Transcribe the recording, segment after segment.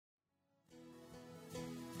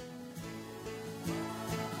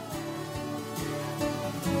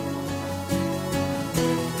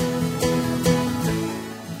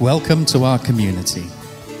Welcome to our community.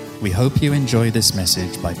 We hope you enjoy this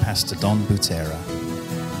message by Pastor Don Butera.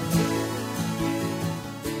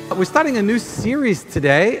 We're starting a new series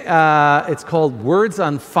today. It's called Words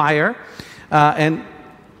on Fire. And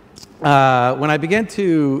when I began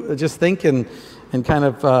to just think and kind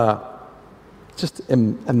of just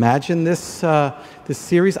imagine this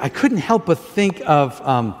series, I couldn't help but think of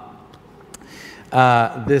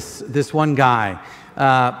this one guy.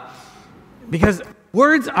 Because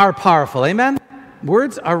words are powerful, amen?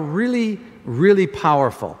 Words are really, really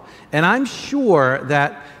powerful. And I'm sure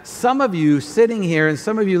that some of you sitting here and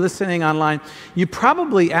some of you listening online, you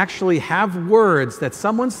probably actually have words that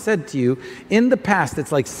someone said to you in the past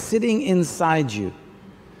that's like sitting inside you.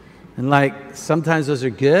 And like sometimes those are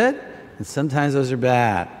good and sometimes those are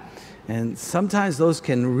bad. And sometimes those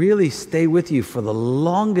can really stay with you for the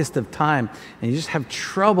longest of time, and you just have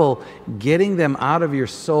trouble getting them out of your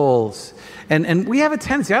souls. And we have a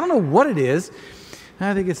tendency, I don't know what it is,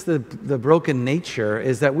 I think it's the broken nature,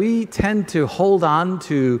 is that we tend to hold on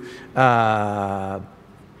to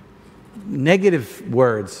negative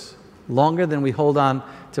words longer than we hold on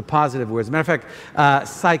to positive words. As a matter of fact,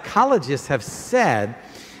 psychologists have said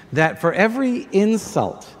that for every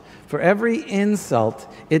insult,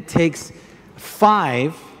 it takes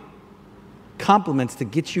 5 compliments to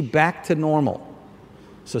get you back to normal.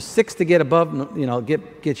 So 6 to get above,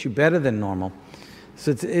 get you better than normal.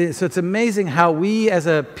 So it's amazing how we as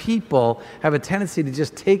a people have a tendency to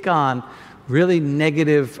just take on really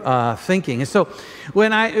negative thinking. And so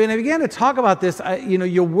when I began to talk about this,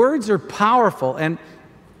 your words are powerful,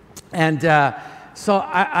 so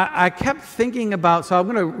I kept thinking about, so I'm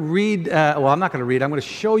going to read, I'm not going to read, I'm going to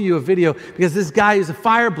show you a video, because this guy is a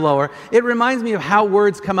fire blower. It reminds me of how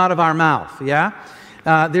words come out of our mouth, yeah?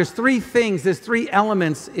 There's 3 things, there's 3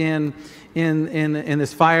 elements in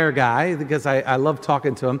this fire guy, because I love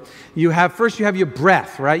talking to him. First you have your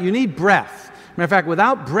breath, right? You need breath. Matter of fact,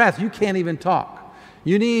 without breath, you can't even talk.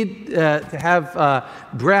 You need to have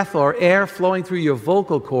breath or air flowing through your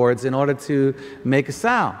vocal cords in order to make a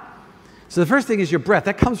sound. So the first thing is your breath.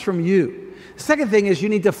 That comes from you. The second thing is you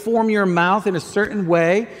need to form your mouth in a certain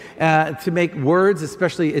way to make words,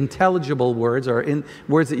 especially intelligible words or in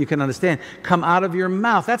words that you can understand, come out of your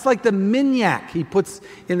mouth. That's like the mignac he puts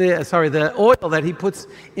in the oil that he puts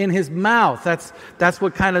in his mouth. That's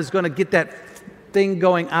what kind of is going to get that thing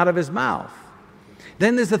going out of his mouth.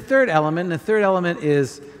 Then there's a third element, and the third element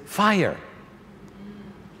is fire.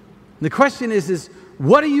 And the question is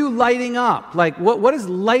what are you lighting up? Like, what is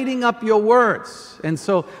lighting up your words? And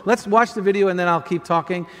so let's watch the video and then I'll keep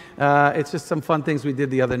talking. It's just some fun things we did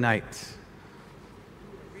the other night.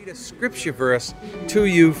 Read a scripture verse to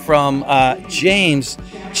you from James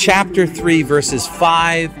chapter 3, verses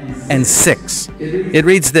 5 and 6. It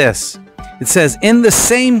reads this. It says, "In the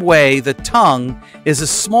same way, the tongue is a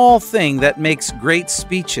small thing that makes great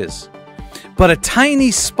speeches, but a tiny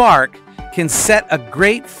spark can set a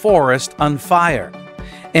great forest on fire.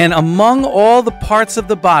 And among all the parts of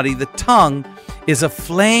the body, the tongue is a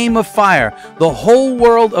flame of fire, the whole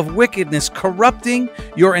world of wickedness, corrupting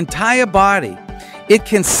your entire body. It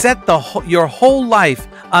can set your whole life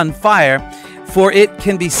on fire, for it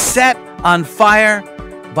can be set on fire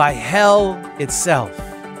by hell itself."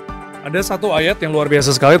 Ada satu ayat yang luar biasa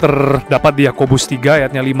sekali terdapat di Yakobus 3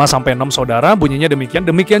 ayatnya 5-6 saudara, bunyinya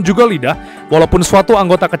demikian juga lidah, walaupun suatu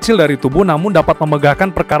anggota kecil dari tubuh namun dapat memegahkan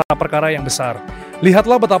perkara-perkara yang besar.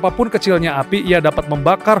 Lihatlah betapapun kecilnya api, ia dapat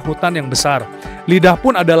membakar hutan yang besar. Lidah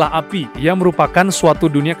pun adalah api, ia merupakan suatu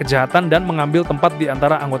dunia kejahatan dan mengambil tempat di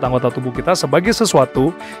antara anggota-anggota tubuh kita sebagai sesuatu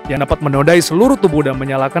yang dapat menodai seluruh tubuh dan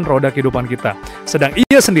menyalakan roda kehidupan kita. Sedang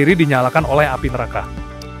ia sendiri dinyalakan oleh api neraka.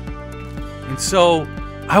 And so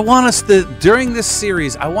during this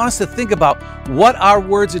series, I want us to think about what our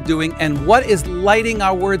words are doing and what is lighting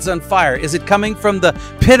our words on fire. Is it coming from the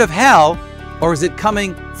pit of hell, or is it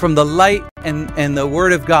coming from the light and the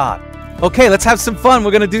word of God? Okay, let's have some fun.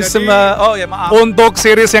 We're going to do Untuk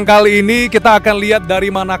series yang kali ini kita akan lihat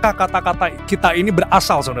dari manakah kata-kata kita ini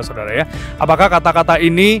berasal, saudara-saudara ya. Apakah kata-kata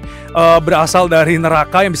ini berasal dari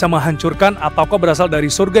neraka yang bisa menghancurkan, ataukah berasal dari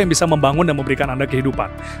surga yang bisa membangun dan memberikan Anda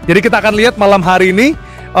kehidupan. Jadi kita akan lihat malam hari ini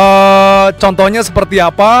contohnya seperti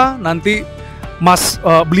apa. Nanti Mas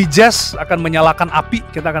Beli Jazz akan menyalakan api,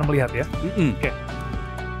 kita akan melihat ya. Okay.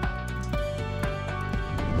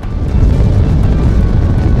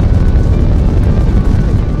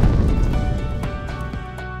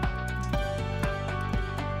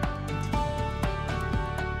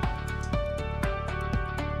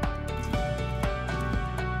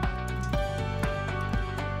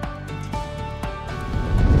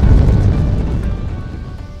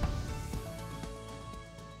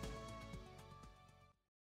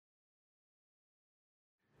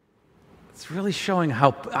 It's really showing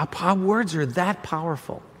how our words are that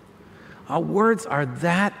powerful. Our words are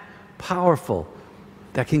that powerful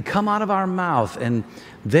that can come out of our mouth, and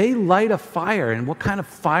they light a fire. And what kind of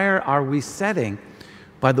fire are we setting?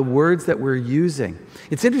 By the words that we're using.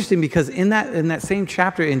 It's interesting because in that same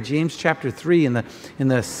chapter, in James chapter 3, in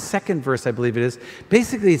the second verse, I believe it is,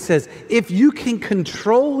 basically it says, if you can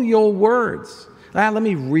control your words. Let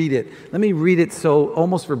me read it. Let me read it so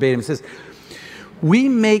almost verbatim. It says, we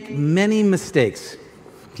make many mistakes.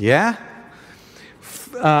 Yeah?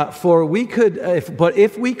 But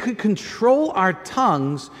if we could control our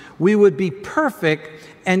tongues, we would be perfect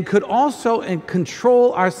and could also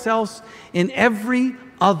control ourselves in every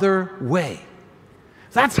other way.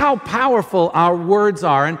 That's how powerful our words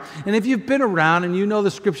are. And if you've been around and you know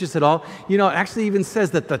the scriptures at all, you know, it actually even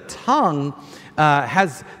says that the tongue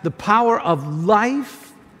has the power of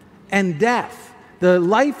life and death. The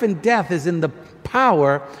life and death is in the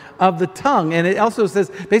power of the tongue. And it also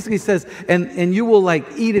says, basically says, and you will like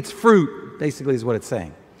eat its fruit, basically is what it's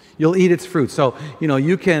saying. You'll eat its fruit. So, you know,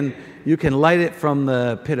 you can light it from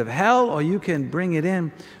the pit of hell, or you can bring it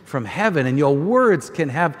in from heaven. And your words can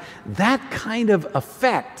have that kind of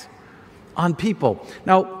effect on people.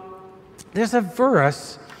 Now, there's a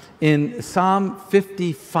verse in Psalm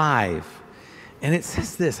 55, and it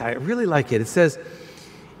says this. I really like it. It says,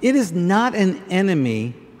 it is not an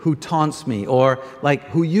enemy who taunts me, or like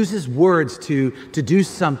who uses words to do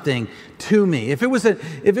something to me. If it was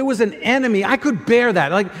an enemy, I could bear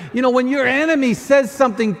that. Like, you know, when your enemy says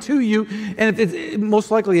something to you, and if it's most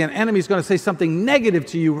likely an enemy is going to say something negative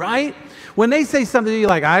to you, right? When they say something to you,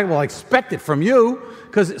 like, I will expect it from you,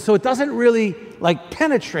 so it doesn't really like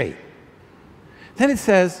penetrate. Then it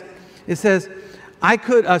says, I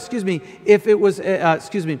could, if it was,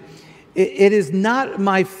 it is not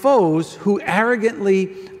my foes who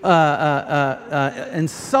arrogantly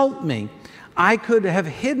insult me. I could have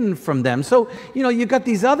hidden from them. So, you know, you got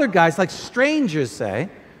these other guys, like strangers say.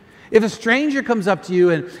 If a stranger comes up to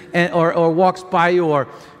you or walks by you, or,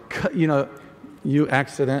 you know, you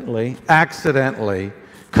accidentally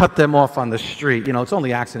cut them off on the street. You know, it's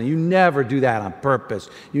only accident. You never do that on purpose.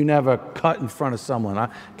 You never cut in front of someone.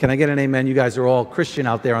 Can I get an amen? You guys are all Christian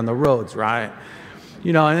out there on the roads, right?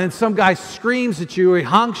 You know, and then some guy screams at you, or he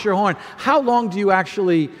honks your horn. How long do you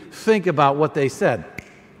actually think about what they said?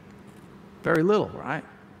 Very little, right?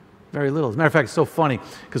 Very little. As a matter of fact, it's so funny,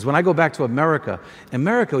 because when I go back to America,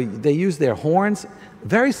 they use their horns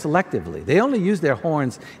very selectively. They only use their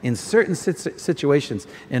horns in certain situations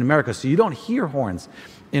in America, so you don't hear horns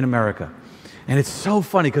in America. And it's so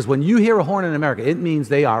funny, because when you hear a horn in America, it means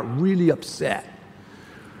they are really upset.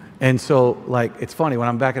 And so, like, it's funny, when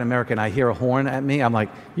I'm back in America and I hear a horn at me, I'm like,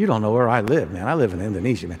 you don't know where I live, man. I live in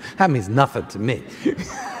Indonesia, man. That means nothing to me.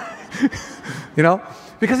 You know?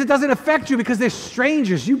 Because it doesn't affect you, because they're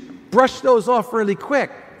strangers. You brush those off really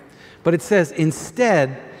quick. But it says,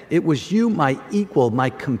 instead, it was you, my equal,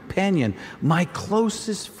 my companion, my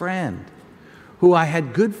closest friend, who I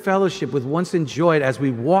had good fellowship with, once enjoyed as we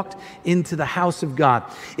walked into the house of God.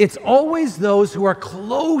 It's always those who are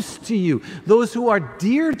close to you, those who are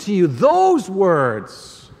dear to you. Those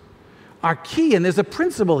words are key. And there's a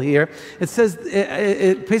principle here. It says,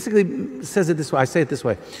 it basically says it this way. I say it this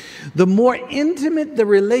way. The more intimate the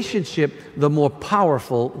relationship, the more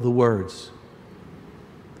powerful the words.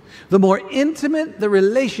 The more intimate the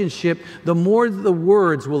relationship, the more the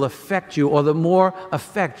words will affect you, or the more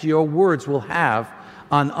effect your words will have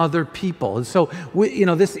on other people. And so,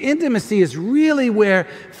 this intimacy is really where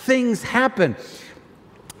things happen.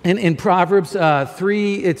 In Proverbs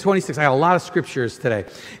 3:26, I got a lot of scriptures today.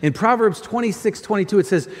 In Proverbs 26:22, it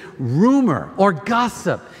says, rumor or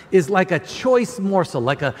gossip is like a choice morsel,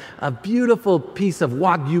 like a beautiful piece of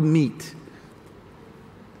Wagyu meat.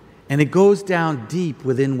 And it goes down deep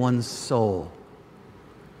within one's soul.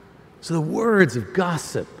 So the words of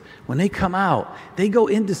gossip, when they come out, they go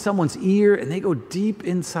into someone's ear and they go deep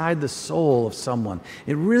inside the soul of someone.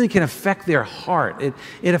 It really can affect their heart.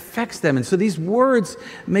 It affects them. And so these words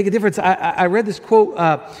make a difference. I read this quote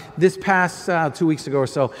this past 2 weeks ago or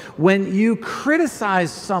so. When you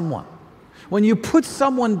criticize someone, when you put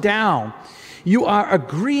someone down, you are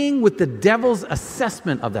agreeing with the devil's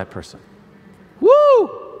assessment of that person.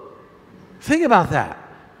 Woo! Think about that.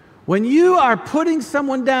 When you are putting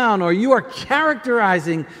someone down, or you are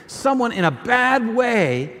characterizing someone in a bad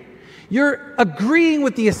way, you're agreeing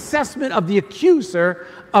with the assessment of the accuser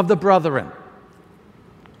of the brethren.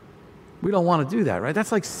 We don't want to do that, right?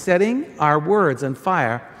 That's like setting our words on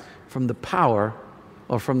fire from the power,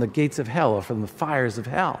 or from the gates of hell, or from the fires of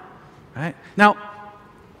hell, right? Now,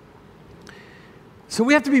 So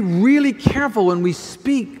we have to be really careful when we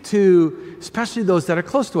speak to, especially those that are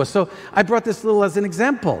close to us. So I brought this little as an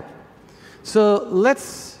example. So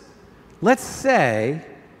let's say,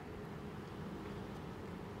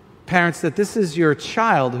 parents, that this is your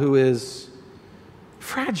child who is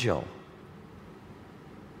fragile.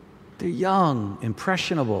 They're young,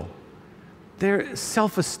 impressionable. Their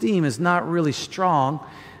self-esteem is not really strong,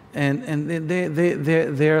 and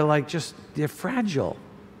they're like they're fragile.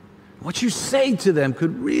 What you say to them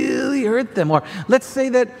could really hurt them. Or let's say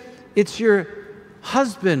that it's your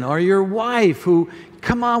husband or your wife who,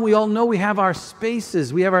 come on, we all know we have our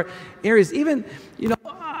spaces, we have our areas. Even,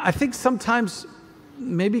 I think sometimes,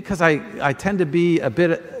 maybe because I tend to be a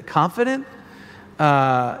bit confident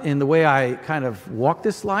in the way I kind of walk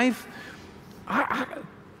this life,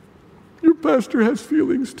 your pastor has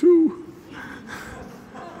feelings too.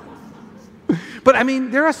 But I mean,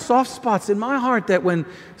 there are soft spots in my heart that when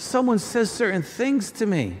someone says certain things to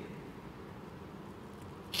me,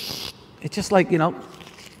 it's just like,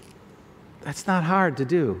 that's not hard to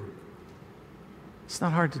do. It's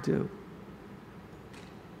not hard to do.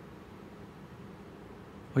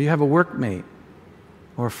 Or you have a workmate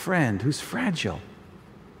or a friend who's fragile.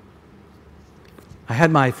 I had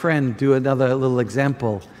my friend do another little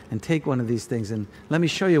example and take one of these things, and let me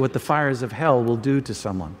show you what the fires of hell will do to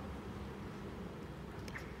someone.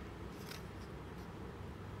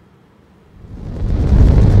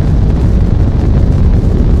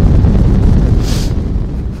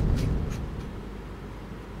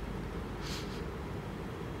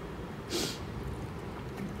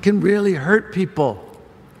 Can really hurt people.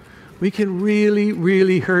 We can really,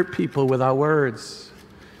 really hurt people with our words.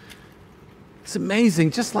 It's amazing,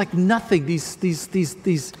 just like nothing. These things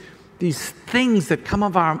that come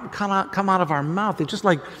out of our mouth.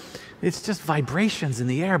 It's just vibrations in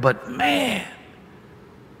the air. But man,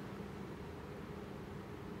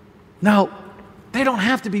 now they don't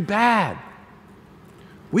have to be bad.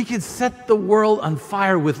 We can set the world on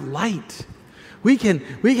fire with light. We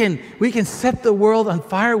can set the world on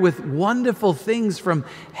fire with wonderful things from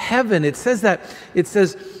heaven. It says,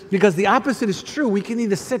 because the opposite is true. We can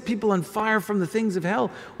either set people on fire from the things of hell,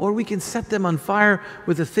 or we can set them on fire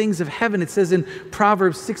with the things of heaven. It says in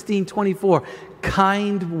Proverbs 16:24,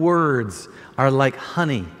 kind words are like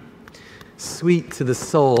honey, sweet to the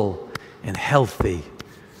soul and healthy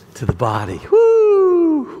to the body.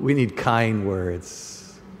 Woo! We need kind words.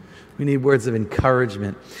 We need words of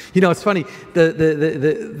encouragement. It's funny,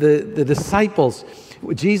 the disciples,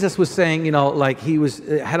 Jesus was saying, he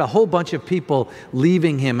had a whole bunch of people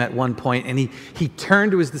leaving him at one point, and he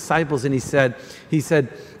turned to his disciples and he said,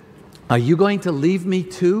 are you going to leave me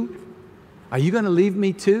too? Are you going to leave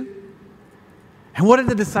me too? And what did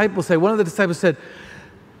the disciples say? One of the disciples said,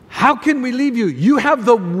 how can we leave you? You have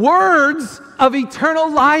the words of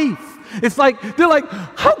eternal life. It's like, they're like,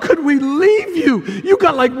 how could we leave you? You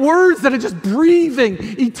got like words that are just breathing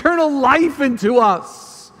eternal life into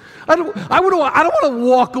us. I don't want to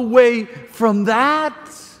walk away from that.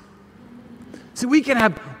 So we can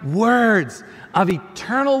have words of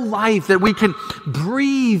eternal life that we can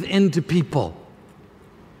breathe into people,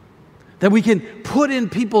 that we can put in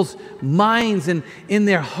people's minds and in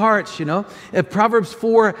their hearts, Proverbs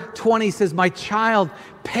 4:20 says, my child,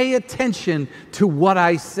 pay attention to what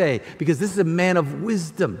I say. Because this is a man of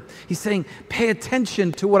wisdom. He's saying, pay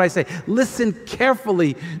attention to what I say. Listen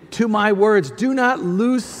carefully to my words. Do not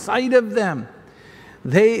lose sight of them.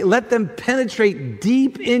 Let them penetrate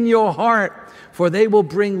deep in your heart, for they will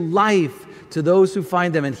bring life to those who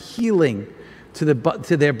find them and healing to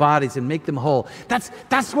their bodies and make them whole.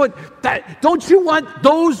 Don't you want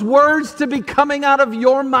those words to be coming out of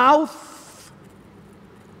your mouth?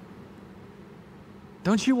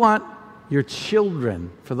 Don't you want your children,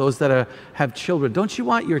 for those that have children, don't you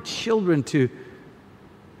want your children to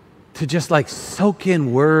just like soak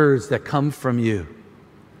in words that come from you?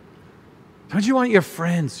 Don't you want your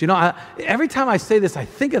friends? Every time I say this, I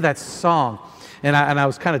think of that song. And I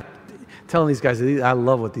was kind of telling these guys, I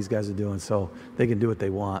love what these guys are doing, so they can do what they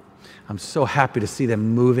want. I'm so happy to see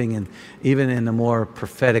them moving, and even in a more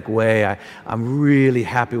prophetic way. I'm really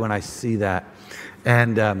happy when I see that.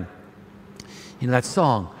 And that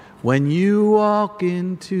song, when you walk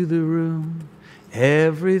into the room,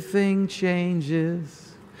 everything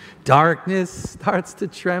changes. Darkness starts to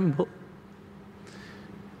tremble.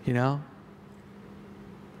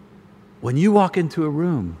 When you walk into a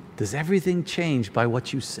room, does everything change by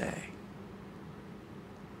what you say?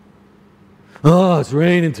 Oh, it's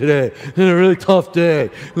raining today. It's a really tough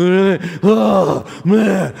day. Oh,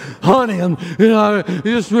 man. Honey,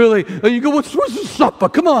 you go, what's the supper?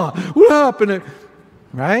 Come on. What happened?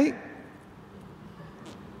 Right?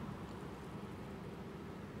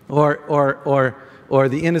 Or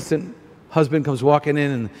the innocent husband comes walking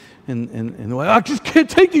in and I just can't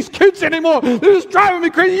take these kids anymore. They're just driving me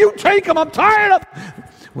crazy. You take them. I'm tired of.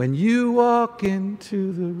 When you walk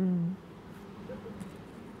into the room.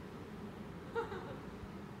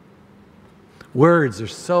 Words are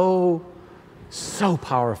so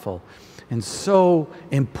powerful and so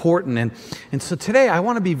important. And so today I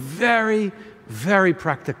want to be very, very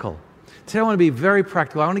practical. Today I want to be very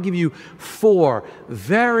practical. I want to give you 4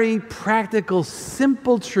 very practical,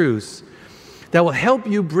 simple truths that will help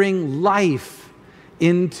you bring life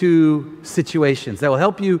into situations, that will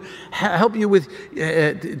help you with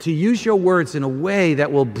to use your words in a way that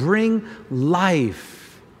will bring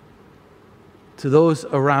life to those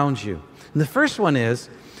around you. And the first one is,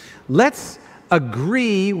 let's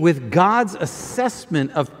agree with God's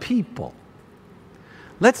assessment of people.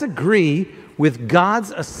 Let's agree with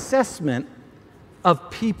God's assessment of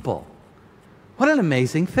people. What an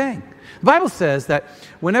amazing thing. The Bible says that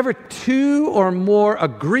whenever 2 or more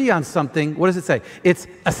agree on something, what does it say? It's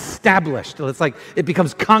established. It's like it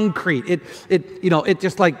becomes concrete. It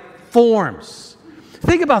just like forms.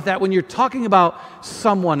 Think about that when you're talking about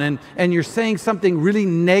someone and you're saying something really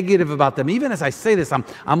negative about them. Even as I say this, I'm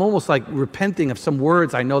almost like repenting of some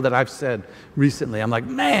words I know that I've said recently. I'm like,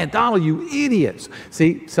 man, Donald, you idiots.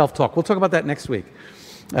 See, self-talk. We'll talk about that next week.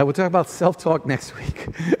 We'll talk about self-talk next week.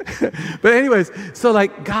 But anyways, so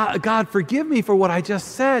like, God, forgive me for what I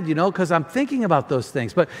just said, because I'm thinking about those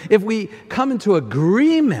things. But if we come into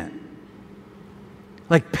agreement,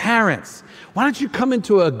 like parents, why don't you come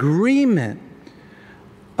into agreement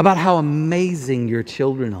about how amazing your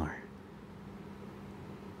children are?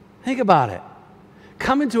 Think about it.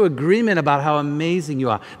 Come into agreement about how amazing you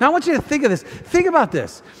are. Now I want you to think of this. Think about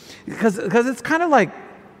this. Because it's kind of like,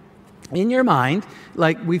 in your mind,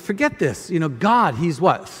 like we forget this. God, He's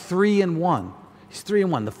what? 3 in 1. He's 3 in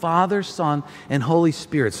 1. The Father, Son, and Holy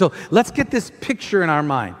Spirit. So let's get this picture in our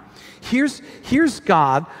mind. Here's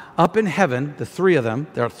God up in heaven, the 3 of them.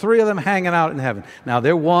 There are 3 of them hanging out in heaven. Now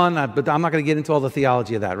they're one, but I'm not going to get into all the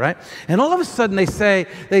theology of that, right? And all of a sudden they say,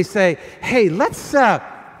 hey, let's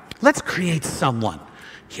create someone.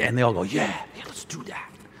 Yeah, and they all go, yeah, let's do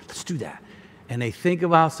that. And they think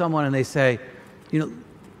about someone and they say,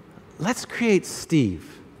 let's create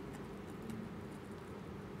Steve.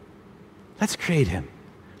 Let's create him.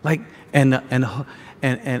 And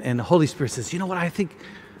the Holy Spirit says, you know what, I think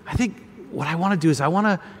what I want to do is I want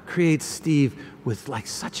to create Steve with like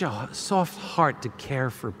such a soft heart to care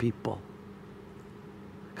for people.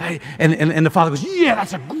 Okay? And the Father goes, yeah,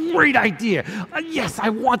 that's a great idea. Yes, I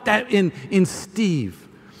want that in Steve.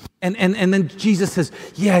 And then Jesus says,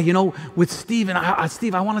 yeah, with Steve,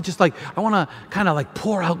 Steve, I want to kind of like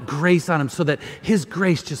pour out grace on him so that his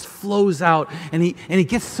grace just flows out. And he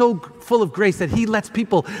gets so full of grace that he lets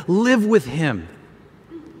people live with him.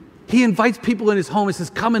 He invites people in his home and says,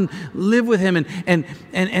 come and live with him. And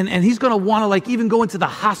he's going to want to like even go into the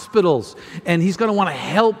hospitals. And he's going to want to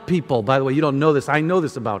help people. By the way, you don't know this. I know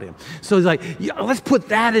this about him. So he's like, yeah, let's put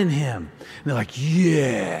that in him. And they're like,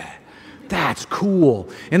 yeah. That's cool.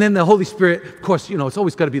 And then the Holy Spirit, of course, it's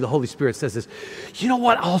always got to be the Holy Spirit says this. You know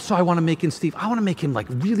what also I want to make in Steve? I want to make him like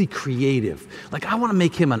really creative. Like I want to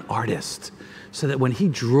make him an artist so that when he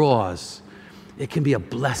draws, it can be a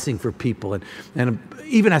blessing for people. And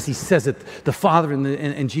even as he says it, the Father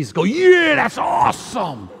and Jesus go, yeah, that's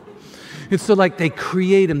awesome. And so like they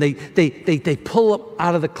create him. They pull up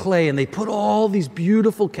out of the clay and they put all these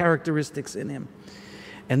beautiful characteristics in him.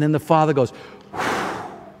 And then the Father goes,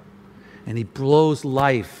 and he blows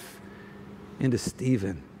life into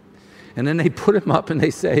Stephen. And then they put him up and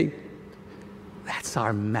they say, that's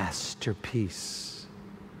our masterpiece.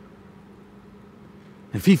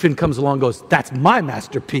 And Fifin comes along and goes, that's my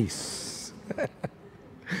masterpiece.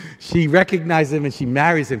 She recognizes him and she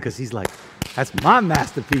marries him because he's like, that's my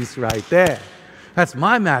masterpiece right there. That's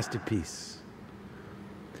my masterpiece.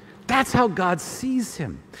 That's how God sees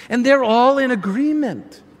him. And they're all in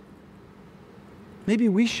agreement. Maybe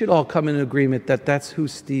we should all come in agreement that that's who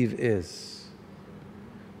Steve is.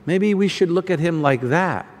 Maybe we should look at him like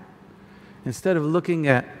that instead of looking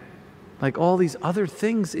at like all these other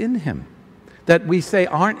things in him that we say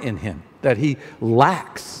aren't in him, that he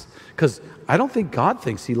lacks. Because I don't think God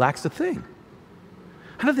thinks he lacks a thing.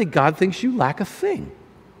 I don't think God thinks you lack a thing,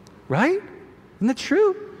 right? Isn't that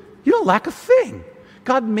true? You don't lack a thing.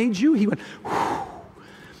 God made you. He went, whew.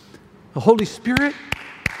 The Holy Spirit,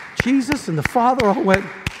 Jesus and the Father all went,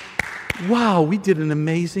 wow, we did an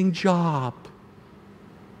amazing job.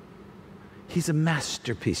 He's a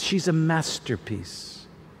masterpiece. She's a masterpiece.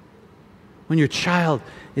 When your child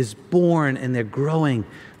is born and they're growing,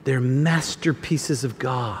 They're masterpieces of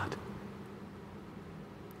God.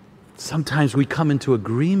 Sometimes we come into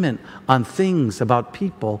agreement on things about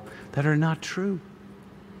people that are not true.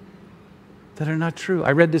 That are not true.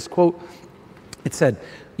 I read this quote. It said,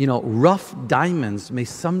 rough diamonds may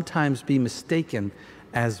sometimes be mistaken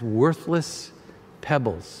as worthless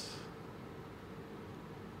pebbles.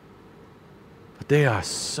 But they are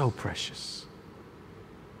so precious.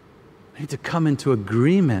 We need to come into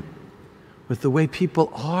agreement with the way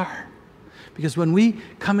people are. Because when we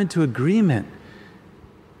come into agreement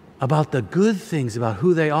about the good things about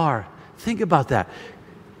who they are, think about that.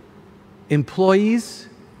 Employees,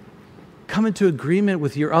 come into agreement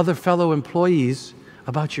with your other fellow employees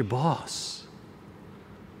about your boss.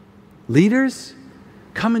 Leaders,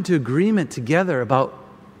 come into agreement together about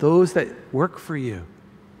those that work for you.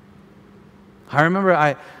 I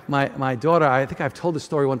remember my daughter, I think I've told this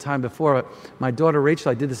story one time before, my daughter Rachel,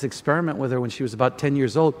 I did this experiment with her when she was about 10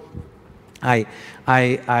 years old. I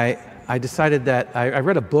decided that, I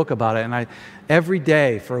read a book about it, and every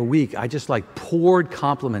day for a week, I just poured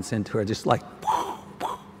compliments into her, just like,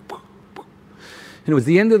 and it was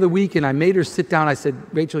the end of the week, and I made her sit down. I said,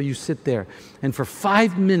 Rachel, you sit there. And for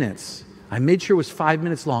 5 minutes, I made sure it was 5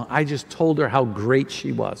 minutes long, I just told her how great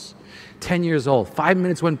she was. 10 years old. 5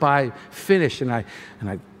 minutes went by, finished, and I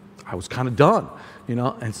was kind of done,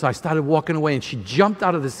 And so I started walking away, and she jumped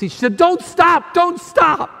out of the seat. She said, don't stop, don't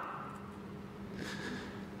stop.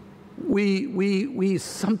 We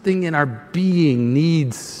something in our being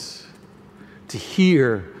needs to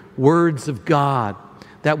hear words of God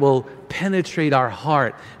that will penetrate our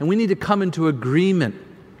heart. And we need to come into agreement,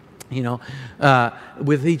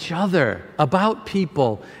 with each other about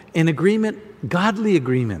people, in agreement, godly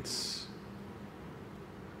agreements.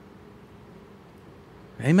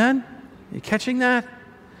 Amen? You catching that?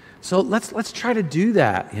 So let's try to do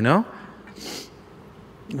that,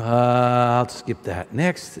 I'll skip that.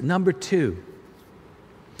 Next, number 2.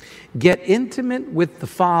 Get intimate with the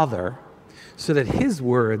Father so that His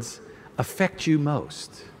words affect you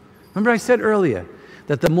most. Remember I said earlier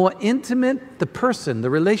that the more intimate the person, the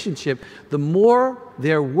relationship, the more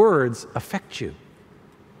their words affect you.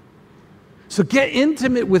 So get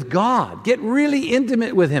intimate with God. Get really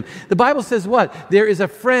intimate with Him. The Bible says what? There is a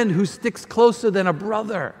friend who sticks closer than a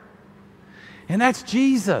brother. And that's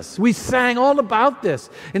Jesus. We sang all about this.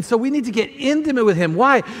 And so we need to get intimate with Him.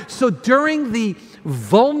 Why? So during the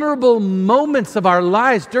vulnerable moments of our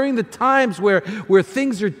lives, during the times where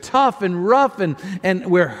things are tough and rough and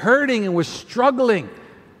we're hurting and we're struggling,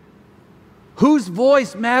 whose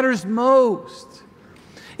voice matters most?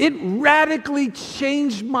 It radically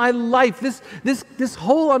changed my life. This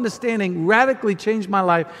whole understanding radically changed my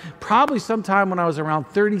life probably sometime when I was around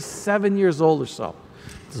 37 years old or so.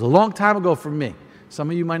 It was a long time ago for me. Some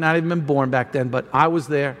of you might not have been born back then, but I was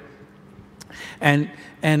there. And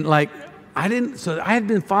I had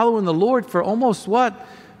been following the Lord for almost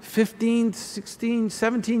 15, 16,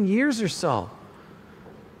 17 years or so.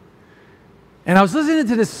 And I was listening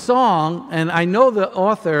to this song, and I know the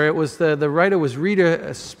author, the writer was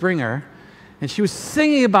Rita Springer, and she was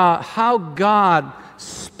singing about how God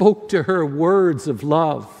spoke to her words of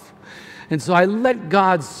love. And so I let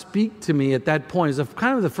God speak to me at that point. It was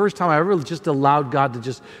kind of the first time I ever just allowed God to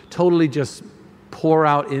just totally just pour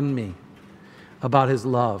out in me about His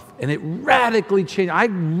love. And it radically changed. I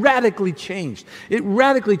radically changed. It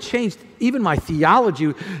radically changed even my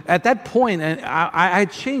theology. At that point, and I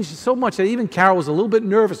had changed so much that even Carol was a little bit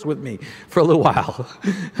nervous with me for a little while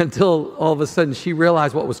until all of a sudden she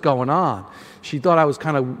realized what was going on. She thought I was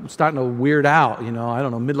kind of starting to weird out, I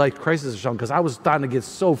don't know, midlife crisis or something, because I was starting to get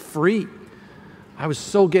so free. I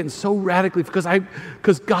was getting so radically,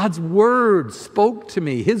 because God's word spoke to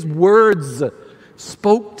me. His words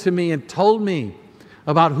spoke to me and told me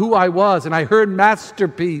about who I was. And I heard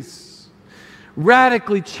masterpiece.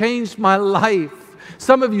 Radically changed my life.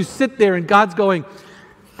 Some of you sit there and God's going,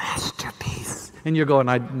 masterpiece. And you're going,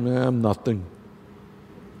 I'm nothing.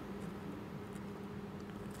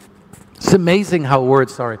 It's amazing how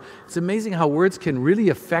words can really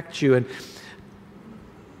affect you. And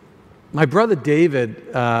my brother David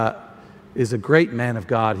is a great man of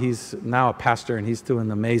God. He's now a pastor and he's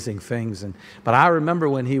doing amazing things. But I remember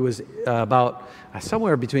when he was about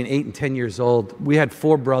somewhere between 8 and 10 years old, we had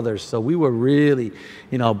 4 brothers. So we were really,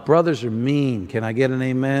 brothers are mean. Can I get an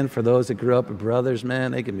amen for those that grew up with brothers?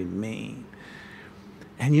 Man, they can be mean.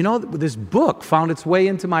 And this book found its way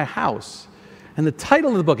into my house. And the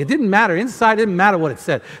title of the book, it didn't matter. Inside, it didn't matter what it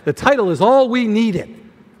said. The title is all we needed.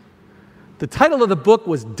 The title of the book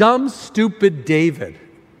was Dumb, Stupid David.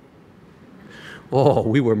 Oh,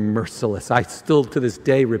 we were merciless. I still to this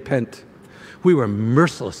day repent We were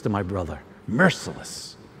merciless to my brother.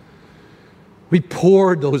 Merciless. We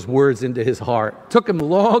poured those words into his heart. Took him a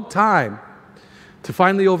long time to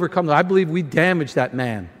finally overcome them. I believe we damaged that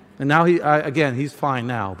man. And now, again, he's fine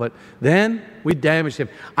now. But then we damaged him.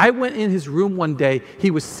 I went in his room one day.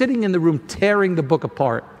 He was sitting in the room tearing the book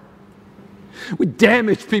apart. We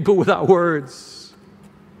damaged people with our words.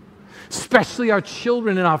 Especially our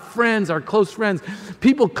children and our friends, our close friends.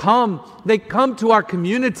 People come. They come to our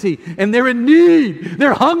community and they're in need.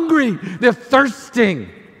 They're hungry. They're thirsting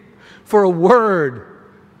for a word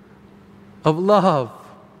of love,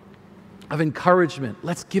 of encouragement.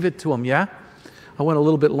 Let's give it to them, yeah? I went a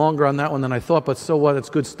little bit longer on that one than I thought, but so what? It's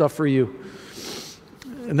good stuff for you.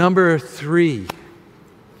 Number 3,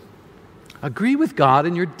 agree with God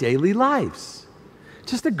in your daily lives.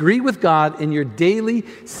 Just agree with God in your daily,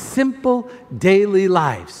 simple daily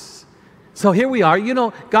lives. So here we are. You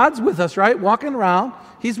know, God's with us, right? Walking around.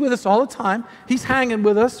 He's with us all the time. He's hanging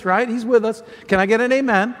with us, right? He's with us. Can I get an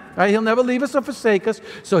amen? Right? He'll never leave us or forsake us.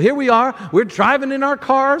 So here we are. We're driving in our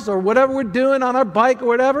cars or whatever we're doing on our bike or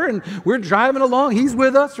whatever, and we're driving along. He's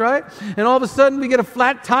with us, right? And all of a sudden we get a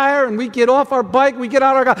flat tire and we get off our bike. We get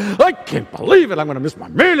out our car. I can't believe it. I'm going to miss my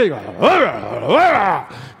meeting.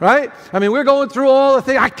 Right? I mean, we're going through all the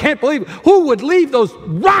things. I can't believe it. Who would leave those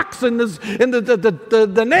rocks and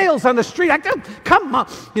the nails on the street? Come on.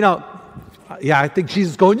 You know, yeah, I think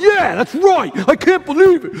Jesus is going, yeah, that's right. I can't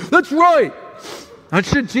believe it. That's right. I'm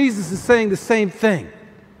sure Jesus is saying the same thing.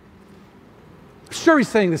 I'm sure he's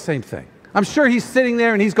saying the same thing. I'm sure he's sitting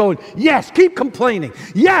there and he's going, yes, keep complaining.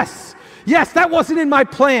 Yes, yes, that wasn't in my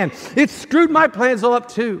plan. It screwed my plans all up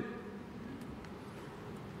too.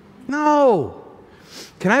 No.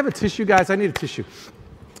 Can I have a tissue, guys? I need a tissue.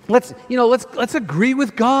 Let's agree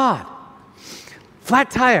with God.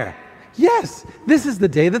 Flat tire. Yes, this is the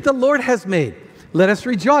day that the Lord has made. Let us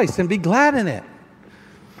rejoice and be glad in it.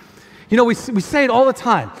 You know, we say it all the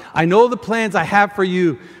time. I know the plans I have for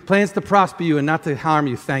you, plans to prosper you and not to harm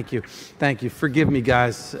you. Thank you. Thank you. Forgive me,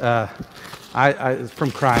 guys.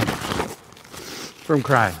 From crying. From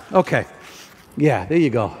crying. Okay. Yeah, there you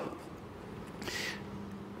go.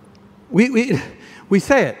 We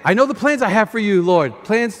say it. I know the plans I have for you, Lord.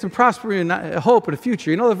 Plans to prosper you and hope in the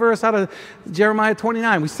future. You know the verse out of Jeremiah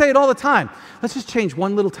 29. We say it all the time. Let's just change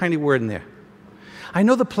one little tiny word in there. I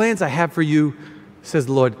know the plans I have for you, says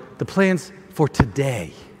the Lord. The plans for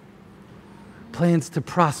today. Plans to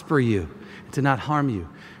prosper you and to not harm you.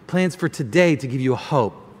 Plans for today to give you a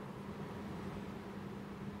hope.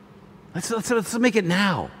 Let's make it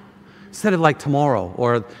now instead of like tomorrow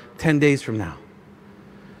or 10 days from now.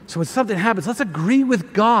 So when something happens, let's agree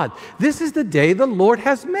with God. This is the day the Lord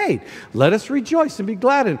has made. Let us rejoice and be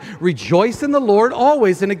glad in it. Rejoice in the Lord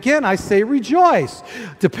always. And again, I say rejoice,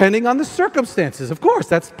 depending on the circumstances. Of course,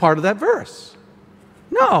 that's part of that verse.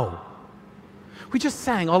 No. We just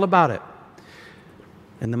sang all about it.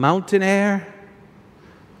 In the mountain air,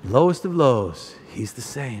 lowest of lows, he's the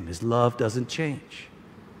same. His love doesn't change.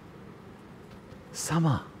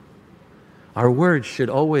 Sama. Our words should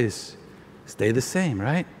always stay the same,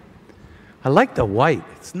 right? I like the white.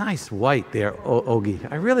 It's nice white there,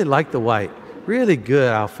 Ogie. I really like the white. Really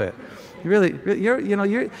good outfit. This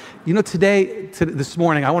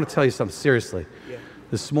morning, I want to tell you something seriously. Yeah.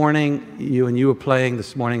 This morning, you were playing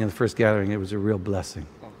this morning in the first gathering. It was a real blessing.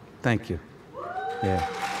 Thank you. Yeah.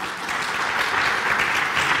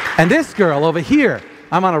 And this girl over here,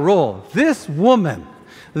 I'm on a roll. This woman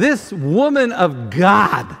of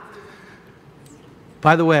God.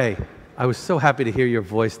 By the way, I was so happy to hear your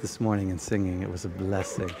voice this morning and singing. It was a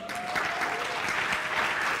blessing.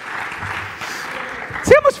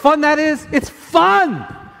 See how much fun that is? It's fun.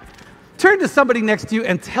 Turn to somebody next to you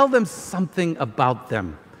and tell them something about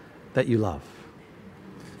them that you love.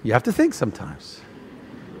 You have to think sometimes.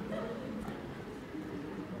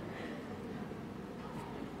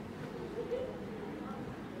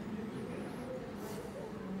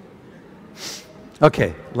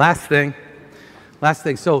 Okay, last thing.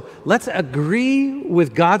 So let's agree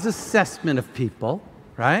with God's assessment of people,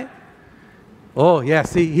 right? Oh, yeah,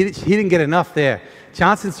 see, he didn't get enough there.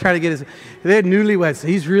 Johnson's trying to get they're newlyweds, so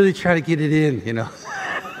he's really trying to get it in, you know.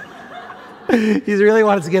 He's really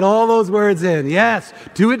wanted to get all those words in. Yes,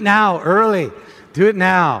 do it now, early. Do it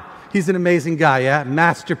now. He's an amazing guy, yeah?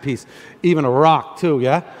 Masterpiece. Even a rock, too,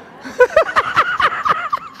 yeah?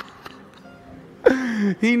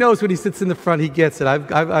 He knows when he sits in the front, he gets it.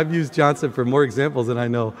 I've used Johnson for more examples than I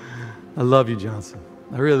know. I love you, Johnson.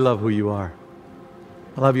 I really love who you are.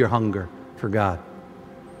 I love your hunger for God.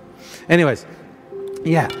 Anyways,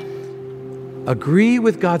 yeah. Agree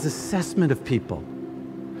with God's assessment of people.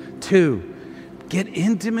 2, Get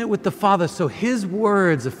intimate with the Father so His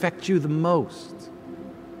words affect you the most.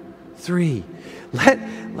 3,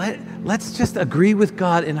 let's just agree with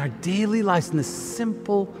God in our daily lives in the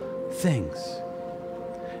simple things.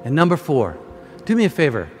 And number 4, do me a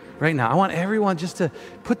favor right now. I want everyone just to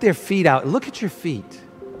put their feet out. Look at your feet.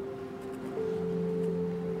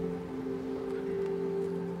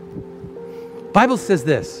 Bible says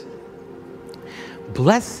this: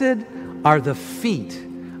 blessed are the feet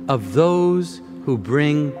of those who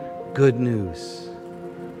bring good news.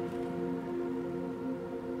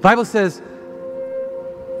 Bible says,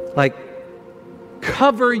 like,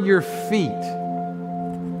 cover your feet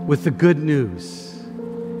with the good news.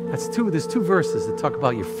 There's 2 verses that talk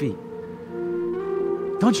about your feet.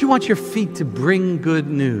 Don't you want your feet to bring good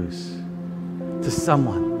news to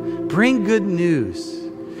someone? Bring good news.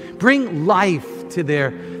 Bring life to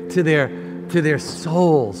their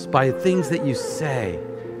souls by things that you say.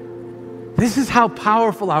 This is how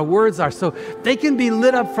powerful our words are. So they can be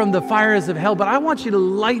lit up from the fires of hell, but I want you to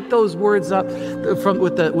light those words up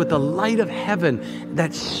with the light of heaven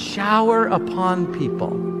that shower upon people.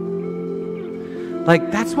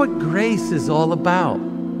 Like, that's what grace is all about.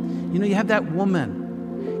 You know, you have that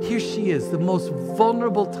woman. Here she is, the most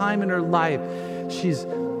vulnerable time in her life. She's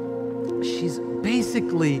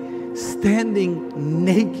basically standing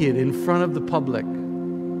naked in front of the public.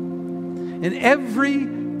 And every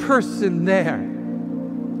person there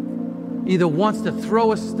either wants to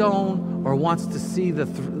throw a stone or wants to see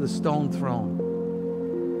the stone thrown.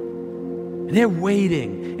 And they're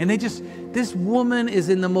waiting. And this woman is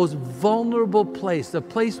in the most vulnerable place, a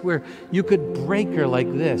place where you could break her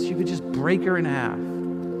like this. You could just break her in half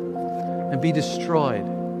and be destroyed.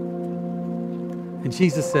 And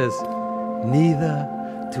Jesus says, neither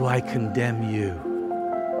do I condemn you.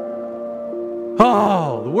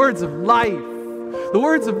 Oh, the words of life. The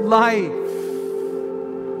words of life.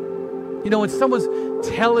 You know, when someone's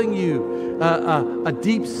telling you a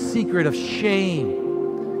deep secret of shame,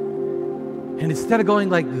 and instead of going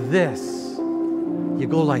like this, you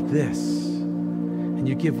go like this, and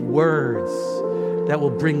you give words that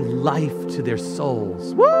will bring life to their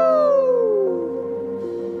souls. Woo!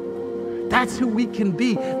 That's who we can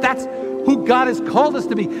be. That's who God has called us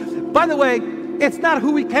to be. By the way, it's not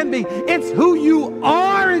who we can be. It's who you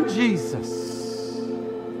are in Jesus.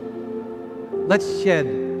 Let's shed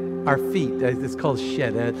our feet. It's called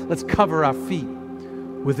shed. Let's cover our feet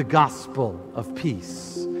with the gospel of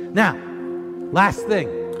peace. Now, last thing.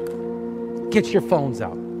 Get your phones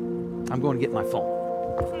out. I'm going to get my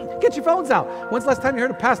phone. Get your phones out. When's the last time you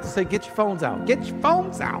heard a pastor say, get your phones out? Get your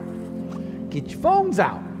phones out. Get your phones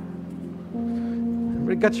out.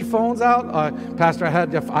 Everybody got your phones out? Pastor, I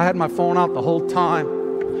had my phone out the whole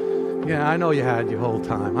time. Yeah, I know you had your whole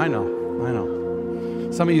time. I know.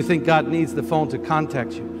 Some of you think God needs the phone to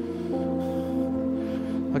contact you.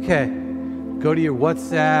 Okay, go to your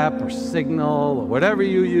WhatsApp or Signal or whatever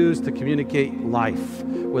you use to communicate life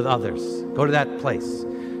with others. Go to that place.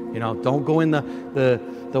 You know, don't go in the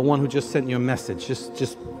one who just sent you a message.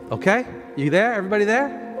 Just okay? You there? Everybody there?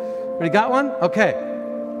 Everybody got one? Okay.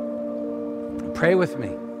 Pray with me.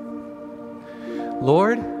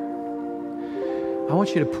 Lord, I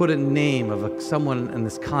want you to put a name of someone in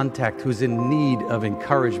this contact who's in need of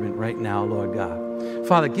encouragement right now, Lord God.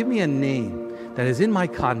 Father, give me a name that is in my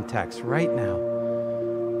contacts right now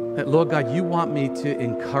that, Lord God, you want me to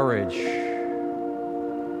encourage.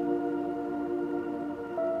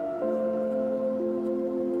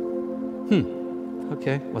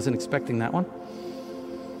 Okay, wasn't expecting that one.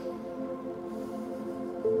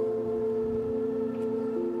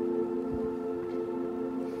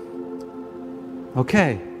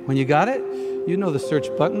 Okay, when you got it, you know the search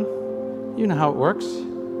button. You know how it works. I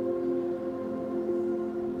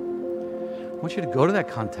want you to go to that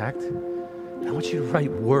contact, and I want you to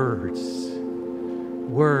write words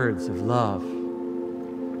of love.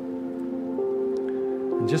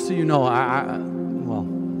 And just so you know, well,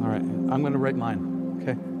 all right, I'm going to write mine,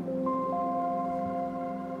 okay?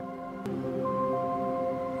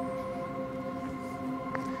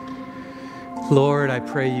 Lord, I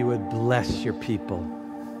pray you would bless your people.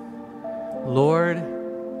 Lord,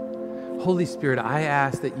 Holy Spirit, I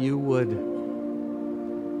ask that you would,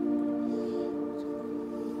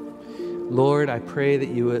 Lord, I pray that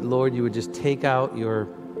you would, Lord, you would just take out your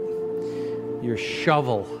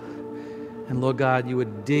shovel, and Lord God, you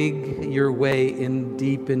would dig your way in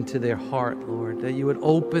deep into their heart, Lord, that you would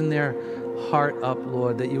open their heart up,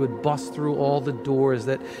 Lord, that you would bust through all the doors,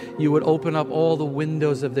 that you would open up all the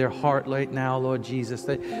windows of their heart right now, Lord Jesus,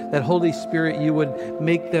 that Holy Spirit, you would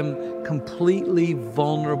make them completely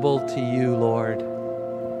vulnerable to you, Lord.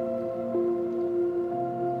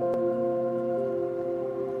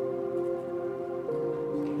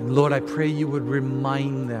 Lord, I pray you would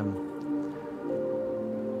remind them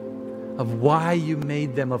of why you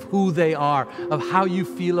made them, of who they are, of how you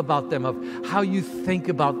feel about them, of how you think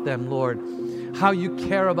about them, Lord, how you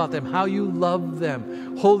care about them, how you love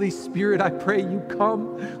them. Holy Spirit, I pray you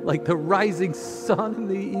come like the rising sun in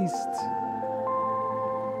the east,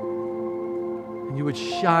 and you would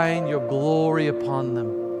shine your glory upon them,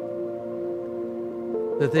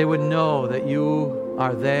 that they would know that you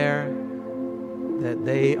are there, that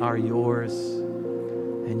they are yours,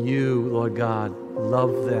 and you, Lord God,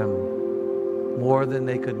 love them more than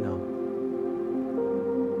they could know.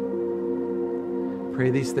 Pray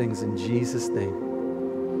these things in Jesus' name.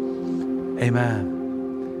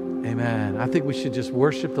 Amen. Amen. I think we should just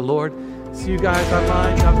worship the Lord. See you guys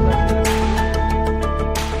online. God bless you.